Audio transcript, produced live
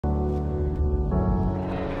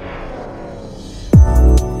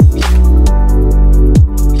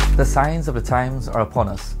The signs of the times are upon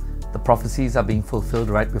us. The prophecies are being fulfilled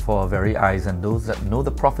right before our very eyes, and those that know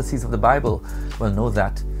the prophecies of the Bible will know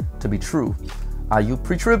that to be true. Are you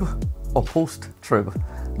pre-trib or post-trib?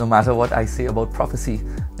 No matter what I say about prophecy,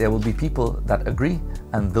 there will be people that agree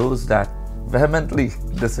and those that vehemently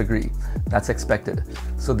disagree. That's expected.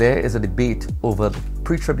 So there is a debate over the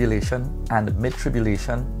pre-tribulation and the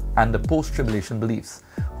mid-tribulation and the post-tribulation beliefs.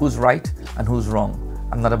 Who's right and who's wrong?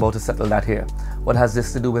 I'm not about to settle that here. What has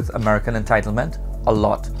this to do with American entitlement? A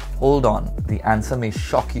lot. Hold on. The answer may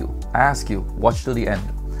shock you. I ask you, watch till the end.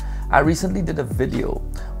 I recently did a video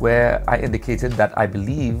where I indicated that I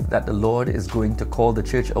believe that the Lord is going to call the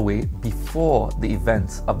church away before the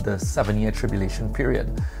events of the 7-year tribulation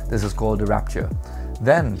period. This is called the Rapture.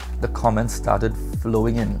 Then the comments started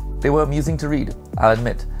flowing in. They were amusing to read, I'll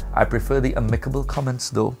admit. I prefer the amicable comments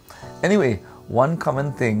though. Anyway, one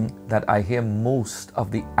common thing that I hear most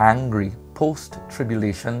of the angry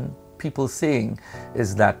post-tribulation people saying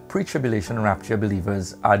is that pre-tribulation rapture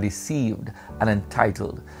believers are deceived and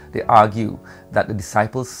entitled. They argue that the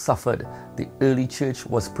disciples suffered, the early church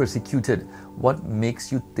was persecuted. What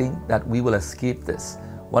makes you think that we will escape this?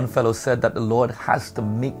 One fellow said that the Lord has to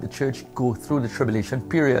make the church go through the tribulation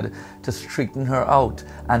period to straighten her out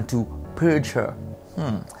and to purge her.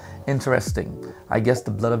 Interesting. I guess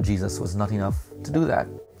the blood of Jesus was not enough to do that.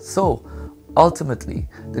 So, ultimately,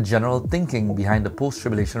 the general thinking behind the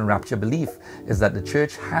post-tribulation rapture belief is that the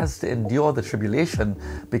church has to endure the tribulation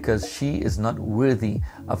because she is not worthy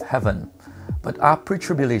of heaven. But are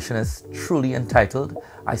pre-tribulationists truly entitled?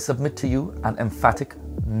 I submit to you an emphatic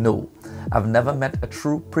no. I've never met a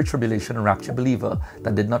true pre-tribulation rapture believer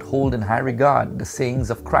that did not hold in high regard the sayings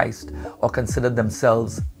of Christ or considered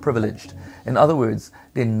themselves privileged. In other words,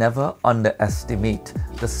 they never underestimate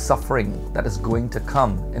the suffering that is going to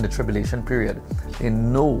come in the tribulation period. They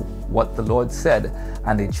know what the Lord said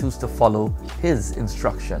and they choose to follow His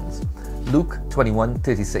instructions. Luke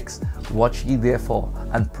 21:36. Watch ye therefore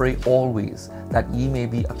and pray always that ye may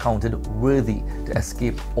be accounted worthy to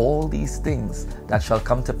escape all these things that shall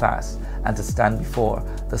come to pass and to stand before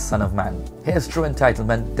the Son of Man. Here's true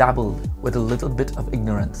entitlement dabbled with a little bit of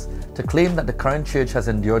ignorance. To claim that the current church has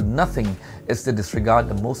endured nothing is to disregard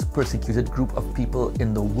the most persecuted group of people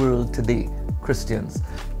in the world today, Christians.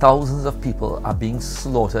 Thousands of people are being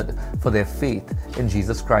slaughtered for their faith in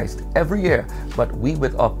Jesus Christ every year, but we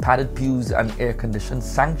with our padded pews and air-conditioned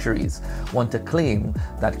sanctuaries want to claim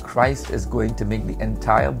that Christ is going to make the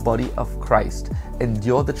entire body of Christ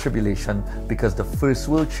endure the tribulation because the first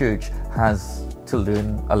world church has to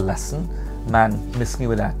learn a lesson. Man, miss me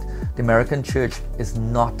with that. The American church is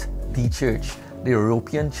not the church. The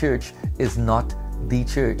European church is not the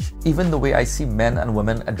church. Even the way I see men and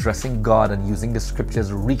women addressing God and using the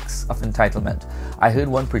scriptures reeks of entitlement. I heard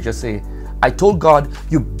one preacher say, I told God,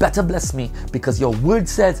 you better bless me because your word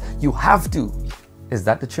says you have to. Is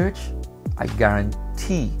that the church? I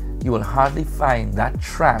guarantee you will hardly find that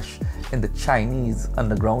trash in the Chinese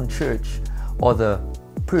underground church or the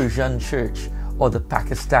Persian church or the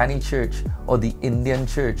Pakistani church or the Indian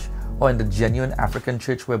church or in the genuine African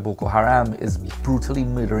church where Boko Haram is brutally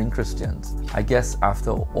murdering Christians. I guess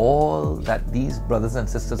after all that these brothers and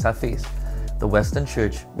sisters have faced, the Western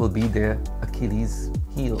church will be their Achilles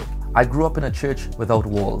heel. I grew up in a church without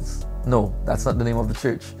walls. No, that's not the name of the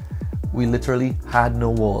church. We literally had no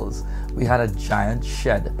walls. We had a giant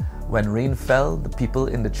shed. When rain fell, the people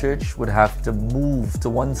in the church would have to move to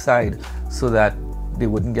one side so that they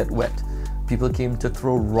wouldn't get wet. People came to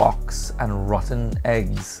throw rocks and rotten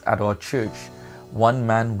eggs at our church. One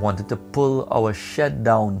man wanted to pull our shed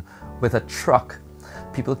down with a truck.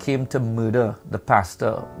 People came to murder the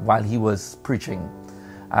pastor while he was preaching.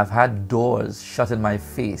 I've had doors shut in my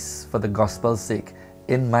face for the gospel's sake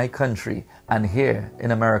in my country and here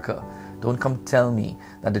in America. Don't come tell me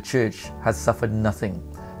that the church has suffered nothing.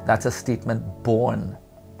 That's a statement born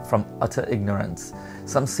from utter ignorance.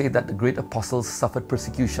 Some say that the great apostles suffered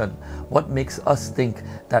persecution. What makes us think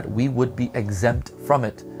that we would be exempt from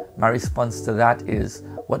it? My response to that is,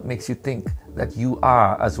 what makes you think that you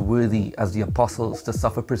are as worthy as the apostles to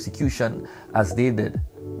suffer persecution as they did?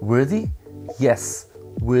 Worthy? Yes,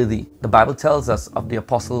 worthy. The Bible tells us of the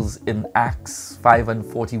apostles in Acts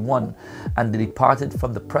 5:41, and they departed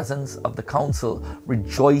from the presence of the council,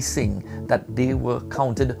 rejoicing that they were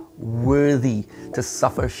counted worthy to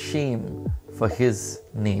suffer shame for His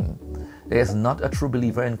name. There is not a true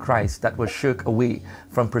believer in Christ that will shirk away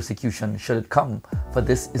from persecution should it come, for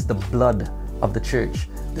this is the blood of the church.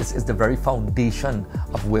 This is the very foundation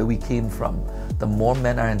of where we came from. The more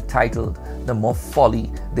men are entitled, the more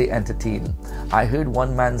folly they entertain. I heard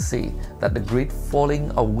one man say that the great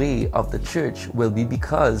falling away of the church will be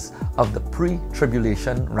because of the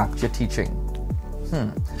pre-tribulation rapture teaching.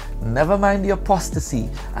 Never mind the apostasy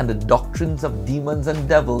and the doctrines of demons and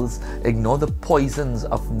devils. Ignore the poisons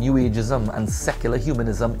of New Ageism and secular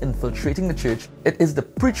humanism infiltrating the church. It is the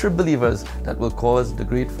pre-trib believers that will cause the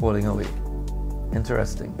great falling away.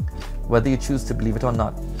 Interesting. Whether you choose to believe it or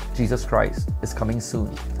not, Jesus Christ is coming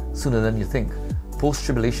soon, sooner than you think.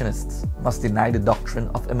 Post-tribulationists must deny the doctrine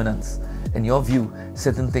of imminence. In your view,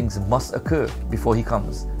 certain things must occur before he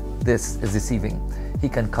comes. This is deceiving. He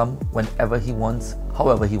can come whenever he wants,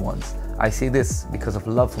 however he wants. I say this because of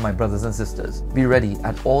love for my brothers and sisters. Be ready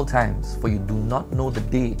at all times, for you do not know the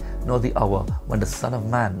day nor the hour when the Son of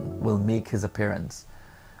Man will make his appearance.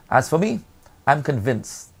 As for me, I'm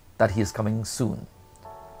convinced that he is coming soon.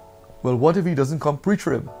 Well, what if he doesn't come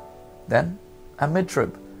pre-trib? Then I'm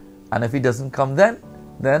mid-trib. And if he doesn't come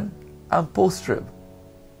then I'm post-trib.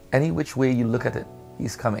 Any which way you look at it,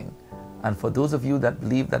 he's coming. And for those of you that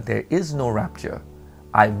believe that there is no rapture,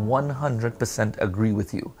 I 100% agree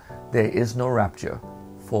with you. There is no rapture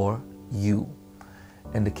for you.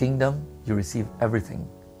 In the kingdom, you receive everything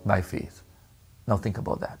by faith. Now think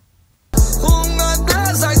about that.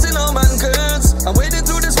 I'm wading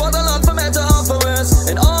through this water, Lord, for better or for worse.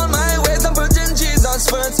 In all my ways, I'm putting Jesus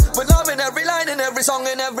first. With love in every line, in every song,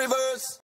 in every verse.